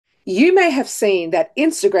You may have seen that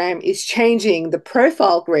Instagram is changing the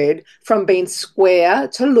profile grid from being square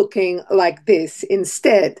to looking like this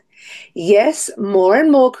instead. Yes, more and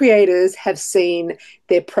more creators have seen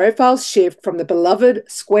their profiles shift from the beloved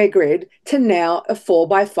square grid to now a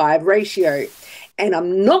 4:5 ratio. And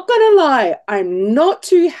I'm not going to lie, I'm not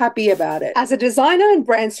too happy about it. As a designer and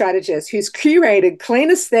brand strategist who's curated clean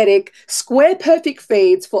aesthetic, square perfect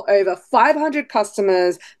feeds for over 500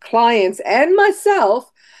 customers, clients, and myself,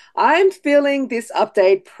 I'm feeling this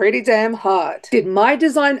update pretty damn hard. Did my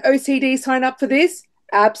design OCD sign up for this?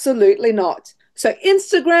 Absolutely not. So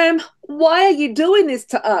Instagram, why are you doing this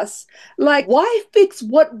to us? Like, why fix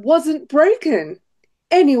what wasn't broken?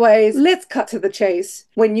 Anyways, let's cut to the chase.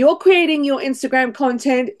 When you're creating your Instagram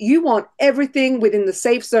content, you want everything within the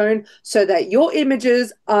safe zone so that your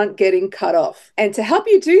images aren't getting cut off. And to help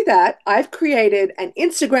you do that, I've created an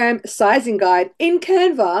Instagram sizing guide in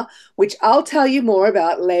Canva, which I'll tell you more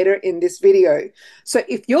about later in this video. So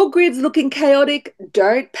if your grid's looking chaotic,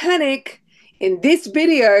 don't panic. In this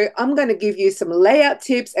video, I'm going to give you some layout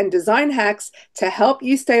tips and design hacks to help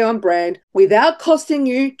you stay on brand without costing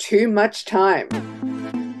you too much time.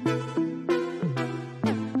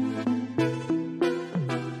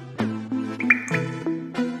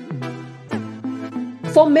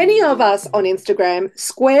 For many of us on Instagram,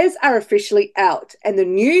 squares are officially out and the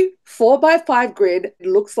new 4:5 grid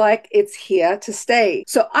looks like it's here to stay.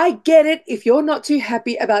 So I get it if you're not too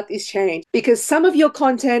happy about this change because some of your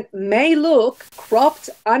content may look cropped,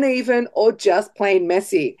 uneven, or just plain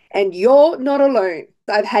messy. And you're not alone.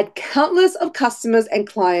 I've had countless of customers and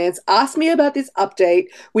clients ask me about this update,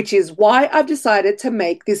 which is why I've decided to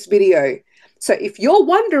make this video. So if you're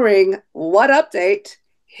wondering what update,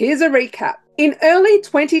 here's a recap. In early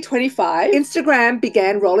 2025, Instagram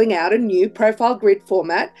began rolling out a new profile grid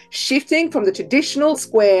format, shifting from the traditional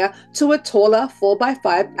square to a taller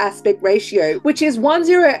 4:5 aspect ratio, which is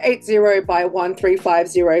 1080 by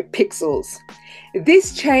 1350 pixels.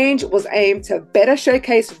 This change was aimed to better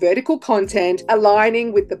showcase vertical content,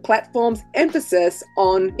 aligning with the platform's emphasis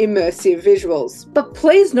on immersive visuals. But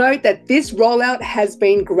please note that this rollout has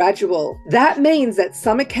been gradual. That means that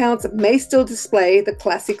some accounts may still display the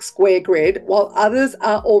classic square grid, while others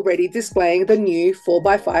are already displaying the new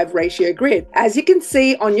 4:5 ratio grid. As you can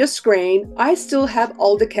see on your screen, I still have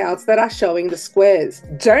old accounts that are showing the squares.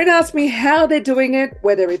 Don't ask me how they're doing it,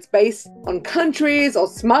 whether it's based on countries or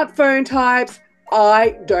smartphone types.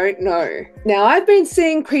 I don't know. Now, I've been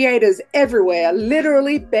seeing creators everywhere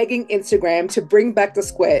literally begging Instagram to bring back the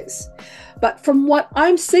squares. But from what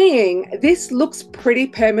I'm seeing, this looks pretty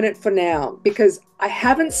permanent for now because I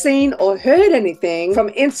haven't seen or heard anything from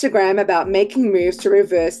Instagram about making moves to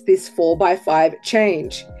reverse this 4:5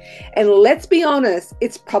 change. And let's be honest,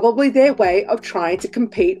 it's probably their way of trying to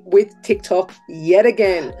compete with TikTok yet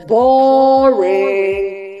again.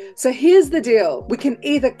 Boring. So here's the deal. We can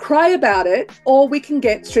either cry about it or we can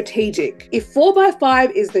get strategic. If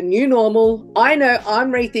 4:5 is the new normal, I know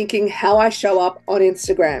I'm rethinking how I show up on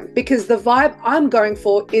Instagram because the vibe I'm going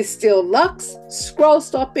for is still luxe, scroll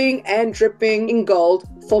stopping, and dripping in gold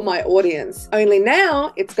for my audience. Only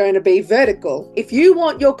now it's going to be vertical. If you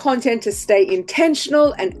want your content to stay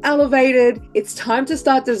intentional and elevated, it's time to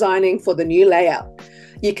start designing for the new layout.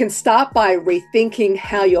 You can start by rethinking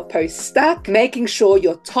how your posts stack, making sure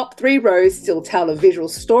your top 3 rows still tell a visual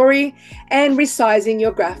story, and resizing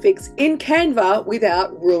your graphics in Canva without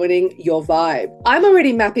ruining your vibe. I'm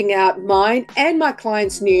already mapping out mine and my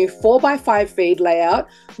client's new 4:5 feed layout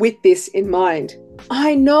with this in mind.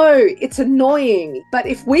 I know it's annoying, but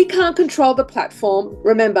if we can't control the platform,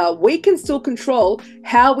 remember, we can still control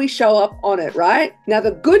how we show up on it, right? Now,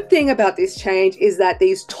 the good thing about this change is that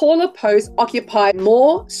these taller posts occupy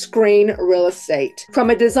more screen real estate.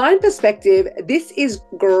 From a design perspective, this is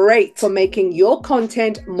great for making your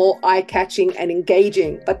content more eye-catching and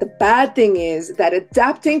engaging. But the bad thing is that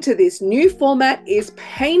adapting to this new format is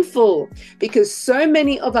painful because so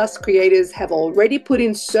many of us creators have already put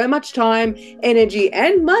in so much time, energy,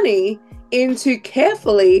 and money into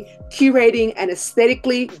carefully curating an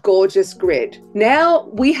aesthetically gorgeous grid. Now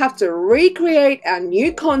we have to recreate our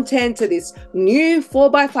new content to this new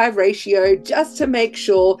 4:5 ratio just to make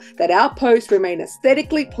sure that our posts remain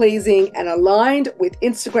aesthetically pleasing and aligned with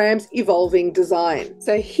Instagram's evolving design.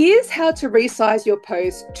 So here's how to resize your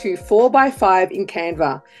post to 4:5 in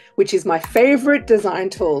Canva, which is my favorite design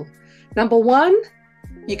tool. Number 1,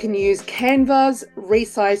 you can use Canva's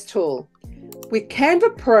Resize tool. With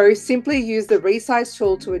Canva Pro, simply use the Resize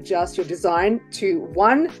tool to adjust your design to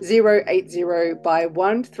 1080 by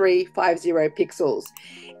 1350 pixels.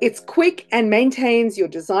 It's quick and maintains your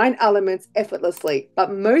design elements effortlessly,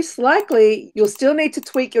 but most likely you'll still need to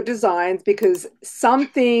tweak your designs because some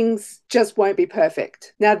things just won't be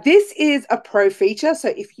perfect. Now, this is a pro feature, so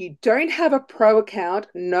if you don't have a pro account,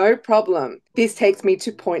 no problem. This takes me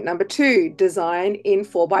to point number 2, design in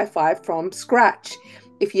 4x5 from scratch.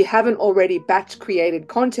 If you haven't already batch created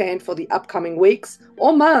content for the upcoming weeks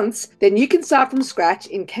or months, then you can start from scratch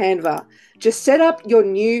in Canva. Just set up your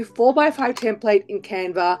new 4x5 template in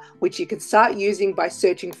Canva, which you can start using by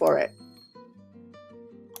searching for it.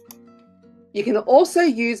 You can also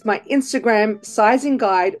use my Instagram sizing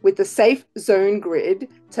guide with the safe zone grid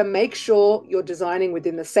to make sure you're designing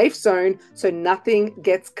within the safe zone so nothing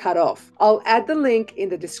gets cut off. I'll add the link in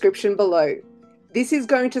the description below. This is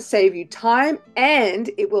going to save you time and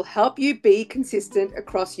it will help you be consistent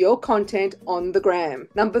across your content on the gram.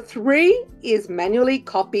 Number 3 is manually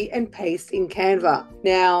copy and paste in Canva.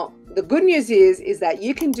 Now, the good news is that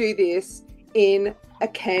you can do this in a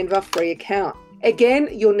Canva free account. Again,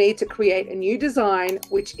 you'll need to create a new design,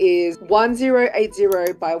 which is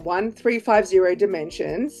 1080 by 1350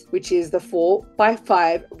 dimensions, which is the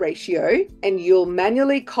 4x5 ratio, and you'll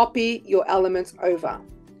manually copy your elements over.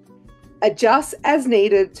 Adjust as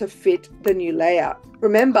needed to fit the new layout.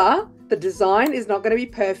 Remember, the design is not going to be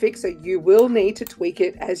perfect, so you will need to tweak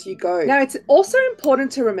it as you go. Now, it's also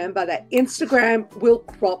important to remember that Instagram will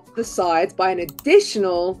crop the sides by an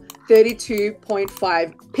additional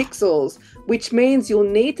 32.5 pixels, which means you'll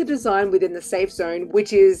need to design within the safe zone,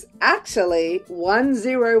 which is actually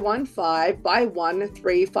 1015 by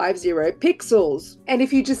 1350 pixels. And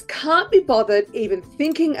if you just can't be bothered even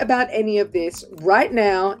thinking about any of this right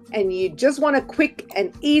now, and you just want a quick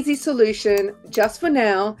and easy solution just for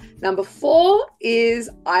now, number 4 is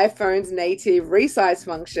iPhone's native resize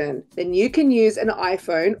function. Then you can use an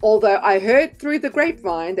iPhone, although I heard through the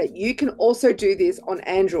grapevine that you can also do this on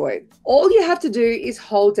Android. All you have to do is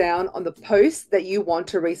hold down on the post that you want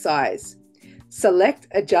to resize. Select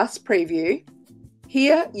Adjust Preview.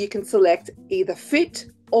 Here you can select either fit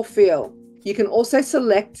or fill. You can also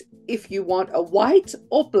select if you want a white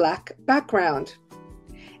or black background.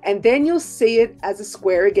 And then you'll see it as a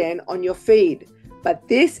square again on your feed. But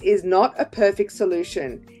this is not a perfect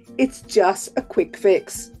solution. It's just a quick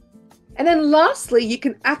fix. And then lastly, you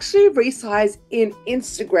can actually resize in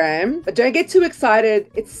Instagram, but don't get too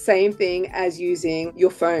excited. It's the same thing as using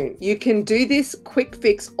your phone. You can do this quick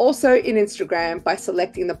fix also in Instagram by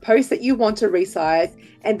selecting the post that you want to resize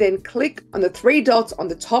and then click on the 3 dots on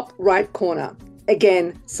the top right corner.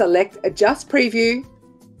 Again, select Adjust Preview,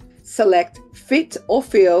 select Fit or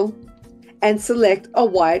Fill, and select a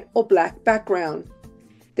white or black background.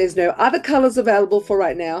 There's no other colors available for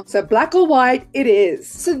right now, so black or white it is.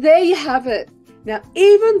 So there you have it. Now,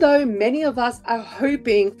 even though many of us are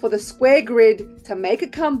hoping for the square grid to make a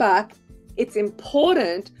comeback, it's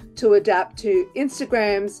important to adapt to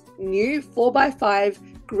Instagram's new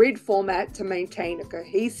 4x5 grid format to maintain a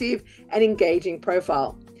cohesive and engaging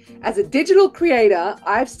profile. As a digital creator,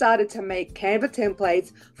 I've started to make Canva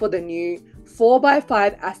templates for the new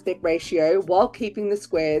 4x5 aspect ratio while keeping the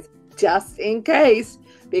squares just in case,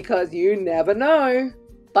 because you never know.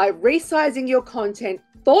 By resizing your content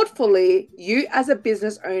thoughtfully, you as a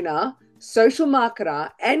business owner, social marketer,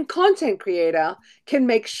 and content creator can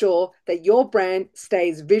make sure that your brand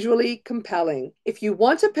stays visually compelling. If you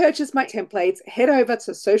want to purchase my templates, head over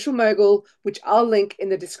to Social Mogul, which I'll link in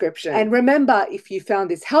the description. And remember, if you found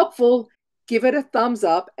this helpful, give it a thumbs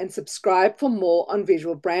up and subscribe for more on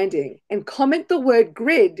visual branding. And comment the word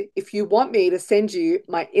grid if you want me to send you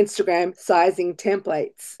my Instagram sizing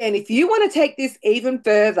templates. And if you want to take this even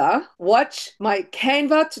further, watch my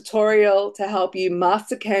Canva tutorial to help you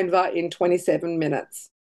master Canva in 27 minutes.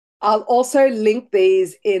 I'll also link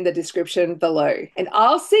these in the description below. And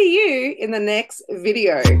I'll see you in the next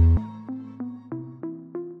video.